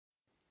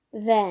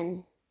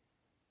Then,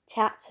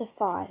 Chapter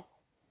 5.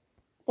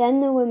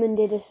 Then the woman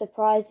did a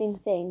surprising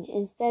thing.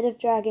 Instead of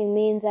dragging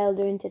me and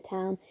Zelda into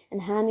town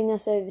and handing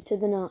us over to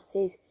the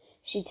Nazis,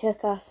 she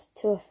took us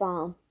to a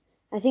farm.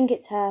 I think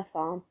it's her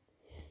farm.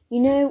 You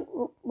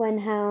know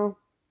how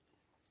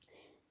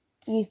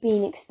you've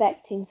been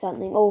expecting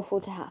something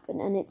awful to happen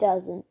and it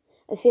doesn't.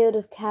 A field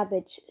of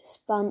cabbage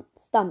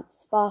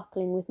stumps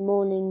sparkling with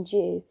morning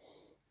dew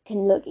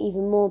can look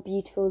even more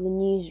beautiful than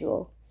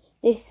usual.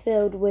 This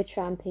field we're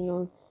tramping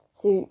on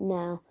through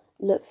now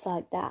looks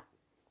like that.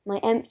 My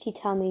empty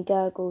tummy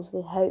gurgles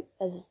with hope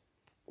as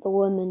the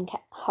woman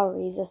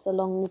hurries us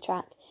along the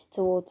track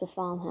towards a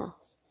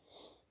farmhouse.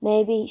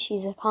 Maybe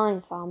she's a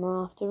kind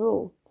farmer after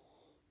all.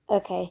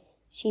 Okay,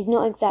 she's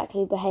not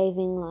exactly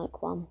behaving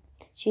like one.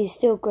 She's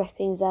still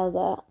gripping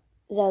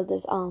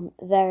Zelda's arm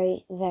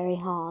very, very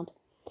hard.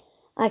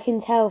 I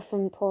can tell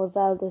from poor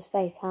Zelda's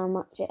face how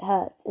much it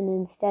hurts, and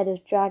instead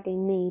of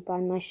dragging me by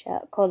my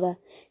shirt collar,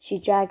 she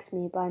drags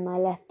me by my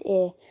left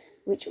ear,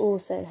 which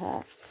also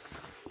hurts.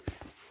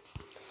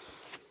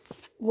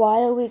 Why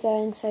are we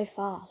going so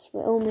fast?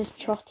 We're almost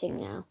trotting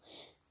now.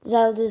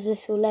 Zelda's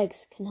little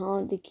legs can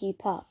hardly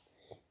keep up.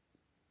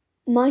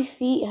 My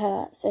feet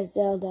hurt, says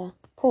Zelda.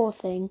 Poor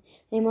thing,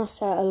 they must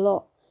hurt a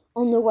lot.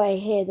 On the way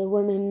here, the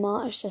woman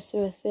marched us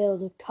through a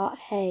field of cut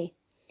hay.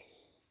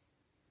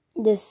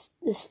 The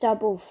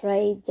stubble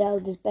frayed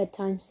Zelda's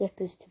bedtime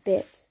slippers to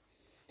bits.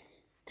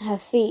 Her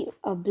feet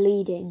are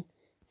bleeding.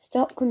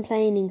 Stop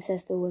complaining,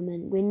 says the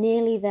woman. We're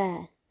nearly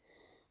there.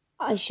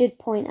 I should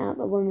point out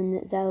the woman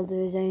that Zelda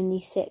is only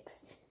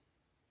 6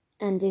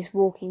 and is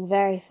walking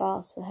very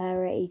fast for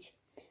her age.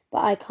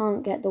 But I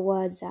can't get the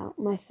words out.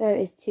 My throat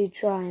is too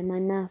dry and my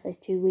mouth is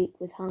too weak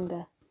with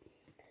hunger.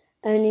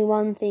 Only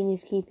one thing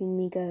is keeping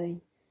me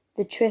going.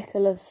 The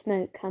trickle of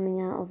smoke coming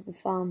out of the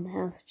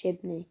farmhouse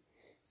chimney.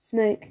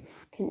 Smoke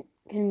can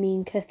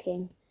mean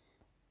cooking.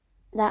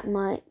 That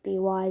might be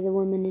why the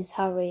woman is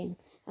hurrying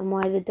and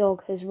why the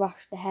dog has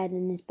rushed ahead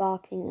and is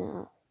barking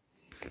at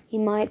us. He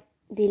might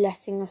be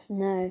letting us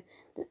know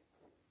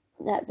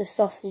that the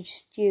sausage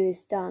stew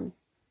is done.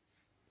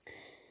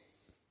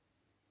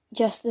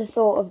 Just the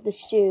thought of the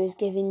stew is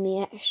giving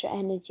me extra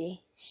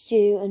energy.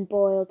 Stew and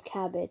boiled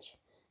cabbage.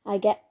 I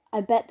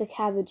bet the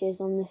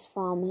cabbages on this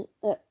farm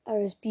are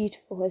as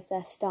beautiful as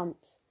their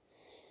stumps.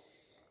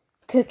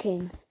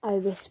 Cooking, I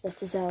whisper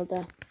to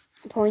Zelda,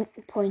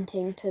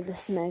 pointing to the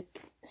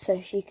smoke so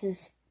she can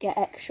get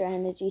extra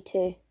energy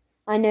too.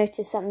 I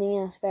notice something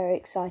else very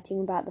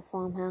exciting about the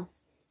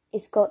farmhouse.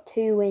 It's got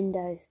 2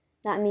 windows.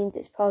 That means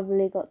it's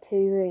probably got 2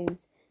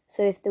 rooms.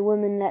 So if the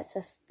woman lets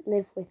us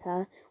live with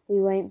her, we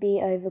won't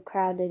be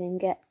overcrowded and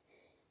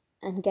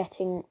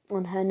getting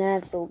on her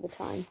nerves all the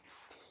time.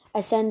 I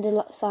send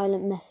a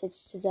silent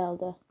message to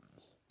Zelda.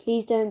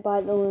 Please don't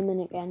bite the woman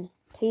again.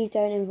 Please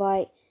don't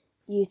invite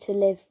you to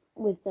live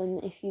with them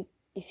if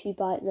you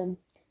bite them.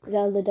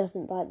 Zelda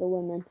doesn't bite the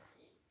woman.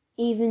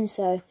 Even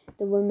so,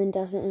 the woman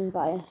doesn't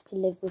invite us to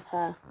live with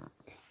her.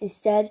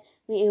 Instead,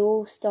 we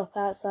all stop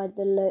outside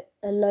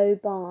a low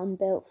barn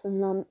built from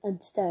lump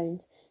and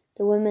stones.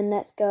 The woman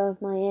lets go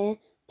of my ear,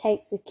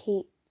 takes the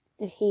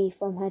key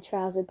from her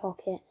trouser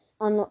pocket,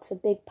 unlocks a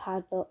big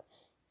padlock,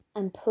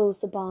 and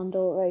pulls the barn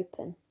door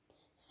open.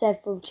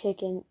 Several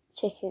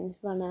chickens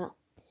run out.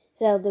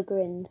 Zelda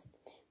grins,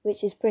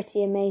 which is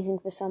pretty amazing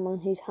for someone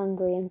who's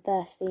hungry and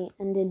thirsty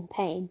and in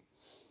pain.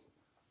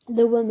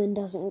 The woman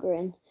doesn't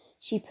grin.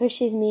 She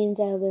pushes me and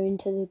Zelda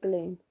into the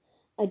gloom.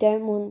 I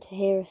don't want to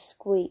hear a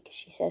squeak,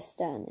 she says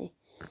sternly,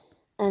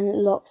 and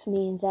locks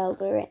me and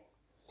Zelda in.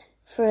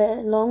 For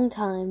a long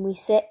time we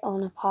sit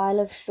on a pile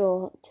of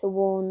straw, too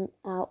worn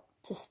out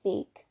to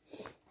speak.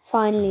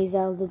 Finally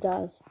Zelda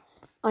does.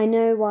 I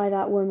know why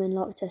that woman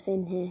locked us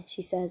in here,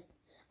 she says.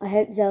 I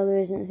hope Zelda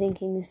isn't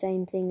thinking the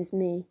same thing as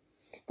me.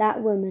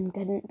 That woman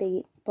couldn't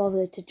be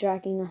bothered to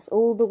dragging us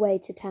all the way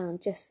to town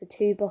just for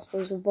 2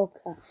 bottles of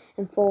vodka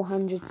and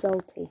 400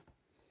 salty.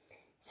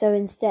 So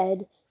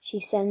instead, she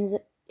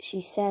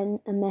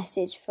sent a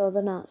message for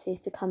the Nazis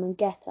to come and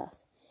get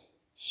us.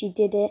 She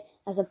did it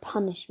as a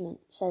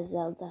punishment, says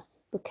Zelda,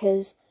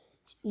 because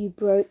you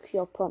broke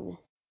your promise.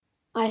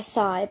 I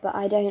sigh, but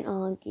I don't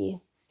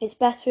argue. It's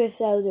better if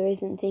Zelda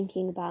isn't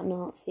thinking about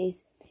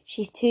Nazis.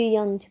 She's too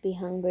young to be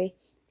hungry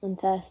and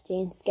thirsty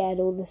and scared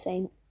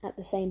at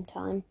the same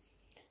time.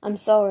 I'm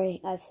sorry,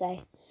 I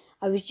say.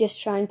 I was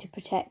just trying to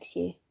protect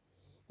you.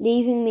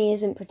 Leaving me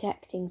isn't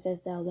protecting,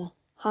 says Zelda.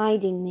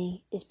 Hiding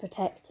me is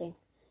protecting.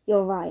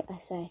 You're right, I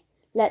say.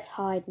 Let's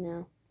hide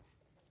now.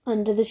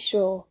 Under the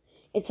straw.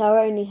 It's our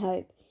only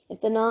hope.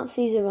 If the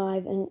Nazis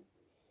arrive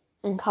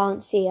and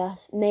can't see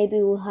us,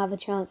 maybe we'll have a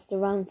chance to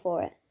run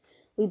for it.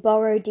 We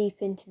burrow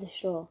deep into the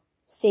straw.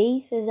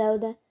 See, says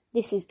Zelda,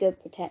 this is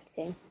good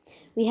protecting.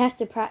 We have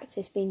to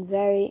practice being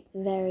very,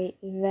 very,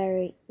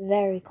 very,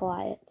 very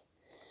quiet.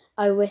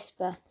 I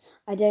whisper.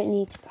 I don't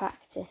need to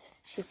practice,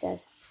 she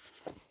says.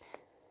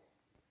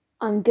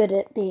 I'm good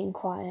at being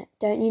quiet.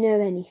 Don't you know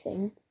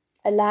anything?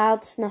 A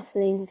loud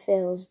snuffling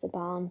fills the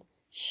barn.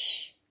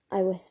 Shh,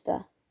 I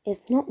whisper.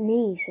 It's not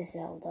me, says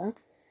Zelda.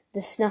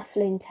 The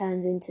snuffling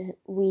turns into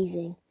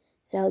wheezing.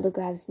 Zelda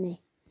grabs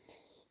me.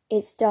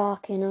 It's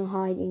dark in our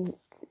hiding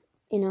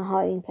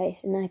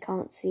place and I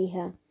can't see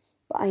her,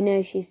 but I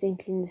know she's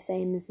thinking the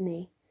same as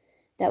me,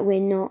 that we're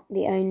not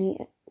the only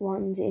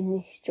ones in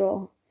this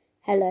straw.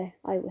 Hello,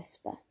 I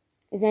whisper.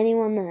 Is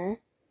anyone there?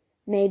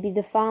 Maybe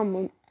the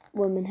farm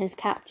woman has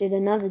captured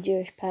another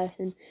Jewish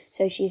person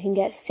so she can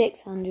get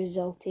 600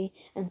 zloty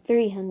and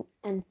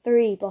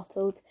 3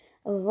 bottles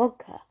of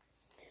vodka.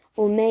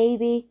 Or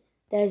maybe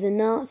there's a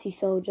Nazi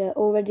soldier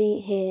already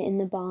here in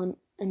the barn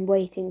and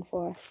waiting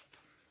for us.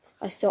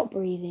 I stop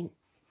breathing.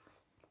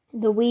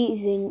 The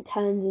wheezing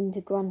turns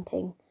into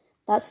grunting.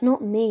 That's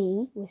not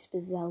me,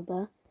 whispers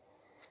Zelda.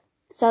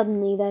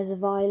 Suddenly there's a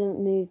violent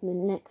movement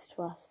next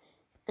to us,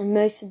 and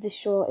most of the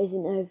shore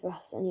isn't over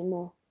us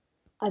anymore.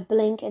 I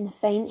blink in the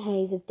faint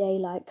haze of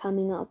daylight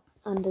coming up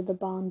under the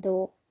barn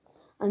door.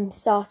 I'm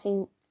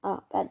starting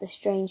up at the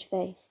strange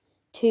face,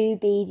 2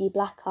 beady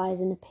black eyes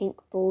and a pink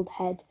bald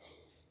head,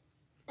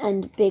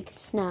 and big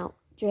snout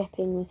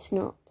dripping with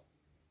snot.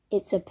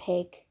 It's a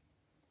pig.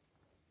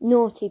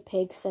 Naughty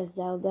pig, says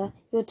Zelda.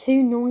 You're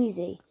too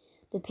noisy.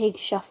 The pig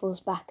shuffles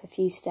back a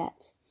few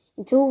steps.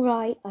 It's all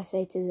right, I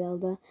say to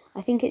Zelda.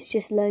 I think it's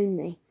just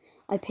lonely.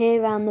 I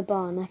peer round the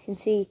barn. I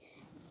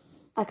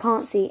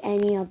can't see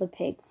any other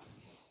pigs.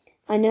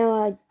 I know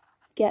I'd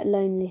get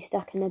lonely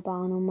stuck in a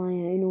barn on my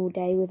own all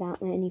day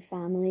without any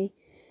family,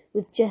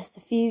 with just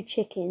a few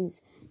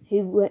chickens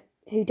who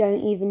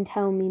don't even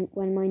tell me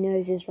when my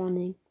nose is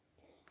running.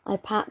 I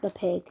pat the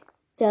pig.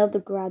 Zelda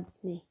grabs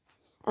me.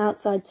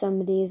 Outside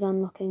somebody is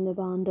unlocking the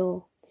barn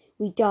door.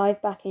 We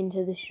dive back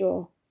into the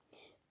straw.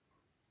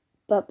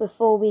 But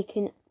before we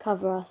can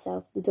cover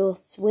ourselves, the door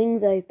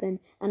swings open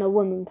and a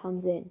woman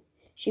comes in.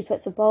 She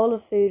puts a bowl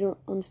of food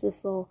onto the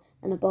floor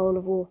and a bowl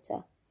of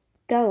water.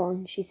 Go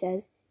on, she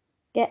says.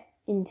 Get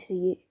it into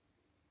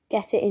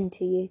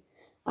you.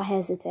 I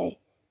hesitate.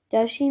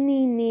 Does she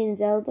mean me and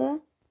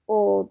Zelda,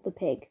 or the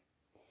pig?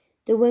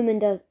 The woman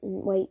doesn't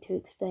wait to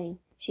explain.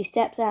 She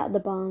steps out of the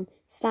barn,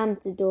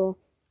 slams the door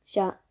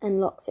shut, and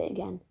locks it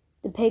again.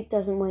 The pig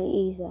doesn't wait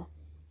either.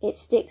 It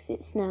sticks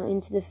its snout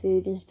into the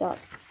food and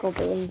starts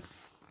gobbling.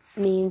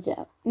 Me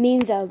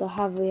and Zelda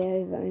hurry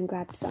over and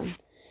grab some.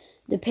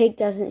 The pig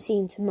doesn't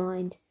seem to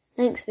mind.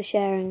 Thanks for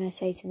sharing, I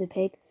say to the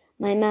pig.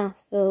 My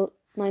mouth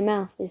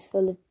is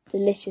full of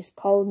delicious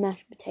cold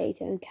mashed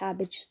potato and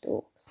cabbage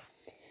stalks.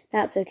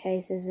 That's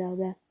okay, says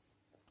Zelda.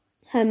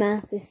 Her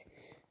mouth is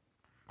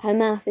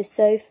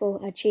so full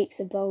her cheeks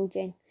are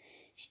bulging.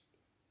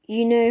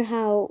 You know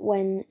how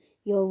when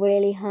you're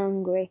really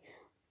hungry,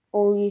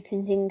 all you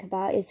can think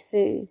about is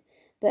food,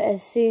 but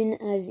as soon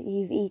as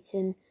you've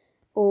eaten,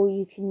 all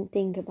you can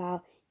think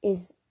about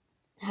is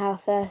how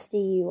thirsty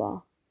you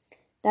are.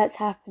 That's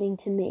happening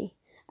to me.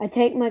 I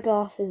take my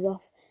glasses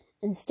off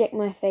and stick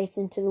my face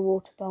into the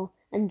water bowl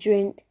and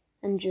drink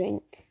and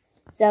drink.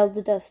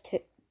 Zelda does too.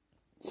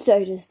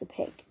 So does the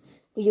pig.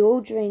 We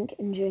all drink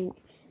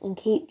and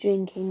keep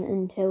drinking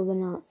until the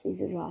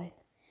Nazis arrive.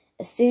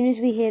 As soon as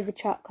we hear the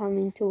truck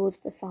coming towards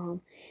the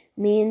farm,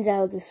 me and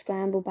Zelda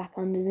scramble back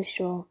under the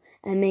straw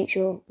and make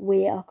sure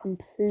we are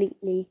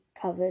completely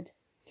covered,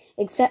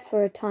 except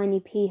for a tiny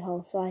pee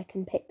hole so I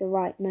can pick the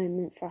right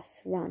moment for us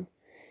to run.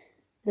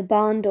 The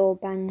barn door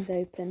bangs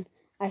open.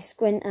 I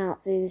squint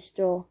out through the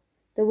straw.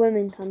 The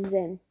woman comes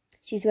in.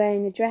 She's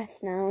wearing a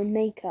dress now and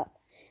makeup,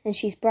 and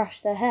she's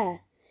brushed her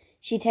hair.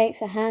 She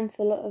takes a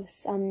handful of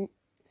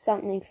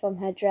something from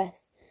her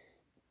dress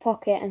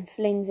pocket and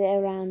flings it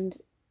around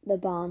the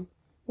barn.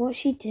 What's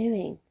she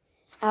doing?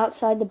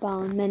 Outside the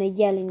barn, men are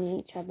yelling at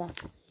each other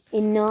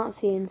in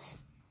Nazi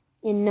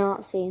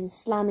and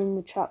slamming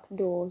the truck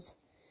doors.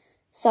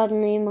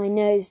 Suddenly my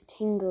nose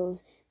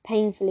tingles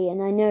painfully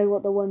and I know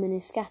what the woman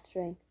is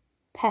scattering.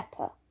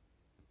 Pepper.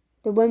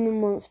 The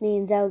woman wants me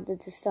and Zelda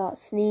to start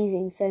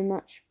sneezing so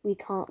much we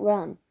can't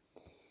run.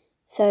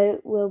 So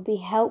we'll be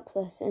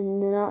helpless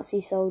and the Nazi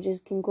soldiers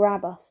can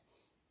grab us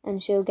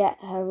and she'll get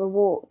her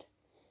reward.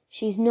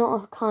 She's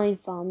not a kind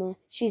farmer,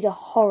 she's a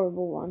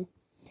horrible one.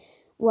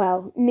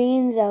 Well, me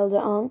and Zelda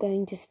aren't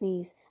going to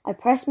sneeze. I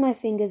press my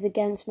fingers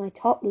against my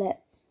top lip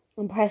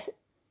and press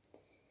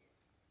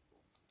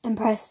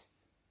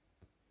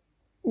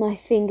my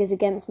fingers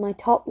against my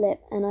top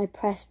lip and I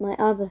press my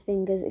other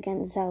fingers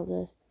against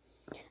Zelda's.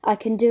 I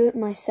can do it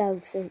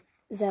myself, says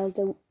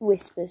Zelda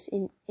whispers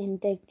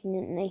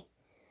indignantly,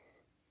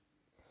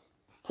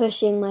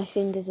 pushing my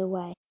fingers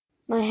away.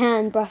 My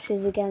hand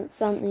brushes against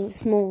something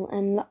small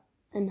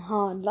and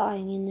hard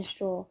lying in the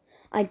straw.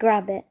 I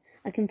grab it.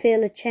 I can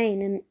feel a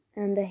chain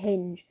and a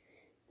hinge.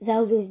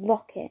 Zelda's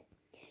locket.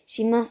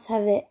 She must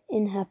have it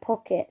in her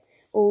pocket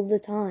all the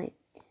time.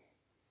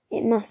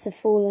 It must have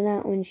fallen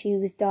out when she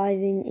was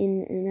diving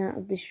in and out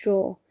of the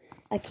straw.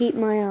 I keep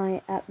my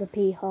eye at the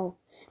pee hole.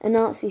 A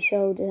Nazi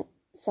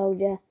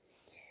soldier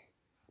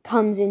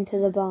comes into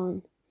the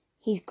barn.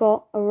 He's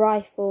got a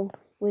rifle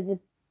with a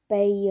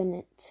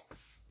bayonet.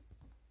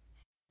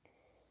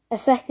 A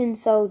second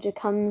soldier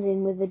comes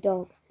in with a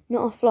dog,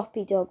 not a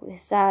floppy dog with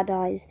sad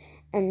eyes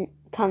and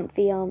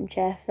comfy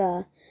armchair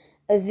fur,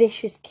 a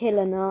vicious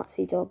killer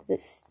Nazi dog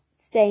that's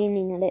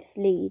staining at its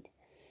lead,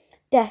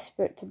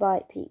 desperate to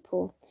bite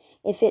people.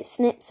 If it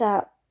sniffs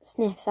out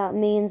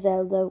me and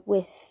Zelda,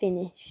 we're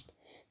finished.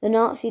 The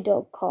Nazi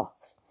dog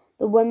coughs.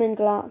 The woman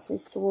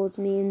glances towards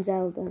me and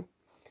Zelda.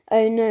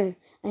 Oh no,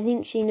 I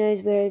think she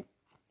knows we're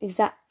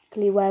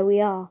exactly where we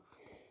are.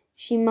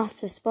 She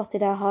must have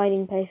spotted our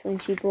hiding place when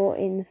she brought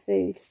in the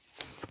food.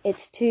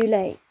 It's too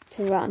late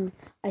to run.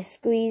 I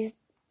squeeze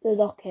the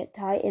locket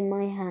tight in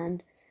my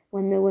hand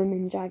when the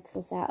woman drags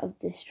us out of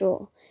the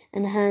straw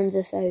and hands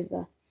us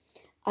over.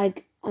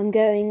 I'm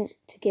going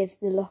to give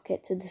the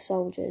locket to the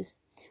soldiers.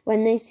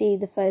 When they see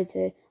the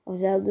photo of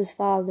Zelda's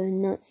father in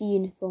Nazi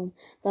uniform,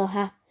 they'll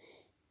have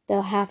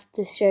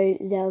to show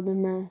Zelda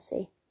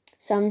mercy.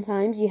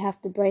 Sometimes you have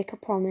to break a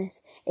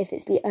promise if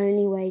it's the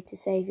only way to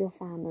save your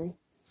family.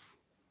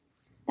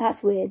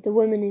 That's weird. The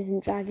woman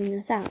isn't dragging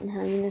us out and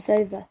handing us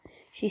over.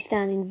 She's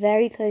standing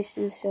very close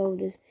to the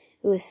soldiers,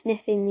 who are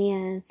sniffing the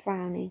air and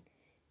frowning.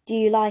 Do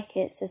you like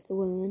it? Says the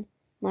woman.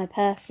 My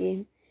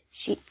perfume.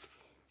 She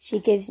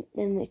gives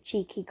them a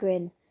cheeky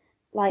grin,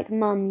 like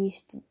Mum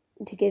used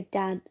to give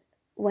Dad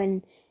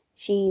when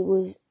she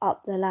was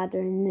up the ladder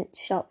in the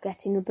shop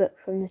getting a book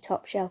from the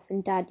top shelf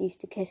and Dad used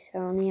to kiss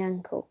her on the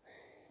ankle.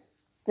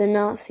 The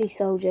Nazi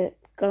soldiers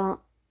glance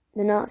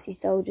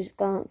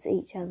at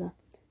each other.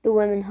 The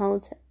woman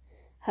holds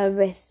her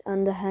wrist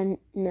under her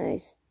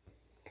nose.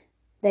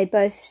 They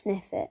both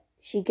sniff it.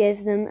 She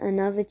gives them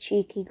another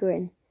cheeky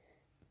grin.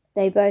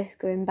 They both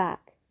grin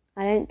back.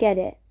 I don't get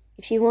it.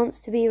 If she wants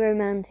to be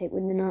romantic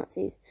with the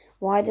Nazis,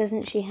 why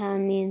doesn't she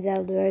hand me and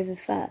Zelda over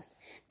first?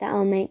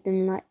 That'll make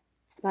them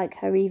like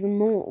her even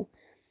more.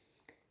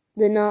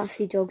 The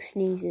Nazi dog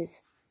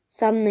sneezes.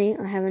 Suddenly,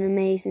 I have an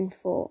amazing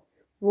thought.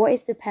 What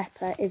if the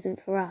pepper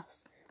isn't for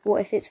us?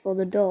 What if it's for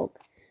the dog?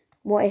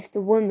 What if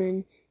the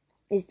woman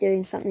is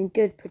doing something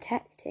good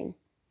protecting?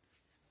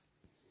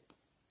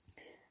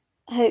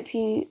 Hope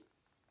you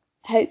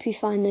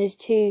find those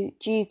 2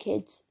 Jew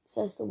kids,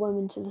 says the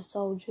woman to the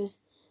soldiers,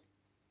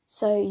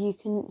 so you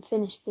can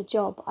finish the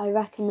job. I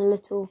reckon the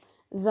little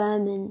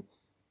vermin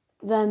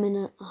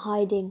are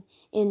hiding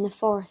in the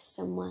forest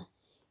somewhere.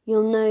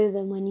 You'll know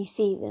them when you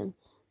see them.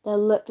 They'll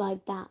look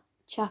like that.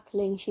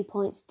 Chuckling, she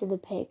points to the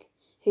pig,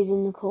 who's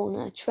in the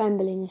corner,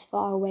 trembling as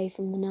far away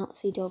from the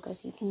Nazi dog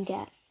as he can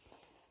get.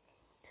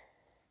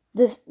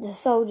 The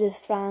soldiers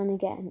frown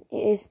again. It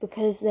is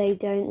because they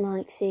don't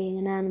like seeing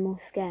an animal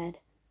scared.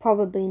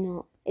 Probably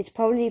not. It's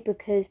probably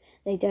because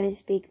they don't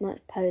speak much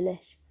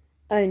Polish.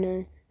 Oh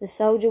no, the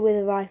soldier with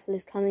a rifle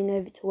is coming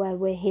over to where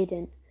we're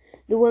hidden.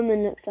 The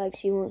woman looks like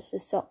she wants to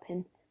stop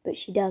him, but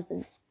she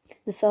doesn't.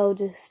 The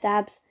soldier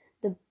stabs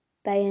the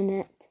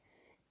bayonet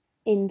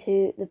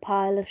into the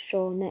pile of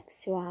straw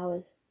next to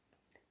ours.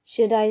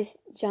 Should I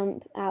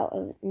jump out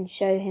and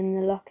show him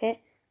the locket?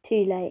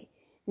 Too late.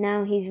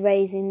 Now he's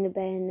raising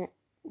the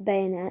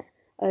bayonet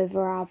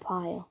over our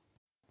pile.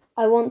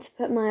 I want to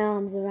put my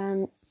arms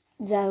around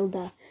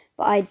Zelda,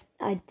 but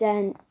I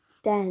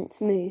daren't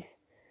move.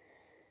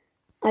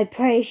 I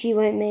pray she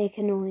won't make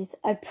a noise.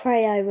 I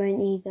pray I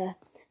won't either,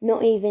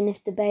 not even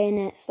if the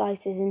bayonet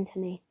slices into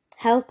me.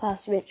 Help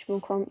us,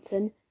 Richmal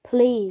Crompton.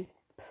 Please,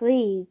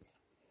 please.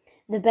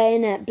 The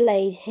bayonet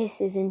blade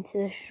hisses into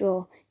the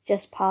straw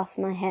just past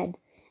my head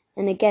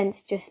and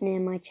against just near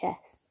my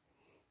chest.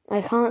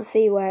 I can't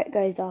see where it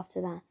goes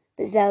after that,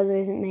 but Zelda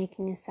isn't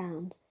making a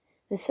sound.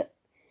 The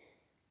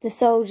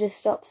soldier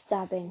stops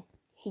stabbing.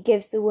 He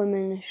gives the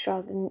woman a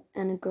shrug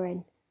and a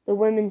grin. The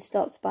woman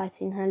stops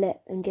biting her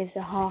lip and gives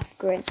a half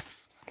grin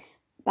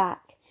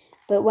back.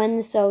 But when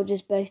the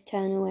soldiers both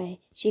turn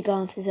away, she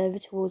glances over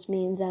towards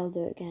me and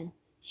Zelda again.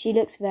 She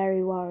looks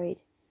very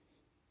worried,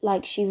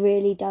 like she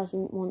really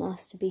doesn't want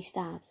us to be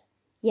stabbed.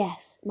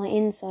 Yes, my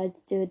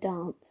insides do a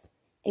dance,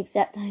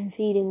 except I'm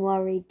feeling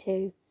worried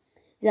too.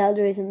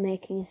 Zelda isn't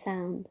making a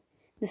sound.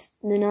 The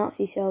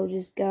Nazi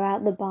soldiers go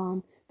out the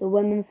barn. The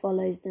woman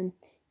follows them.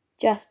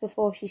 Just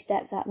before she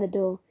steps out the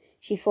door,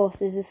 she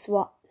forces a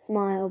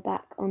smile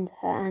back onto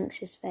her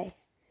anxious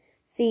face.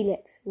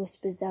 Felix,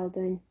 whispers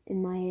Zelda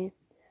in my ear,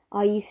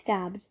 are you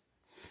stabbed?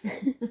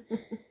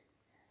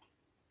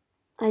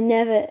 I've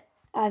never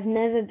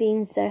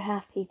been so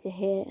happy to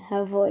hear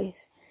her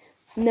voice.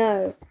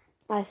 No,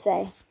 I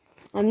say.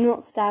 I'm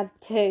not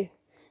stabbed too,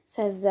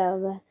 says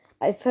Zelda.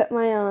 I put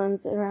my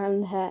arms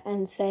around her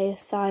and say a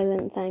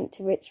silent thank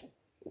to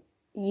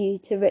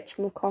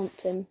Richmal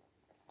Crompton.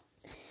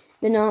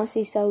 The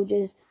Nazi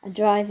soldiers are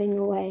driving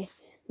away.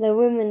 The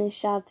woman is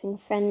shouting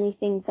friendly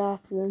things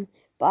after them,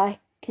 but I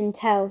can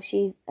tell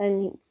she's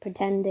only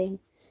pretending.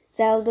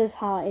 Zelda's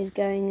heart is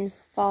going as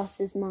fast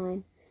as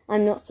mine.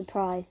 I'm not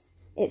surprised.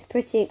 It's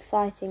pretty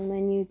exciting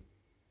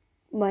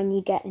when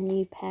you get a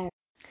new parent.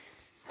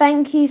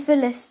 Thank you for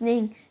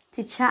listening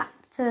to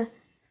chapter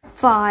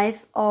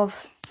 5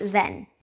 of Then.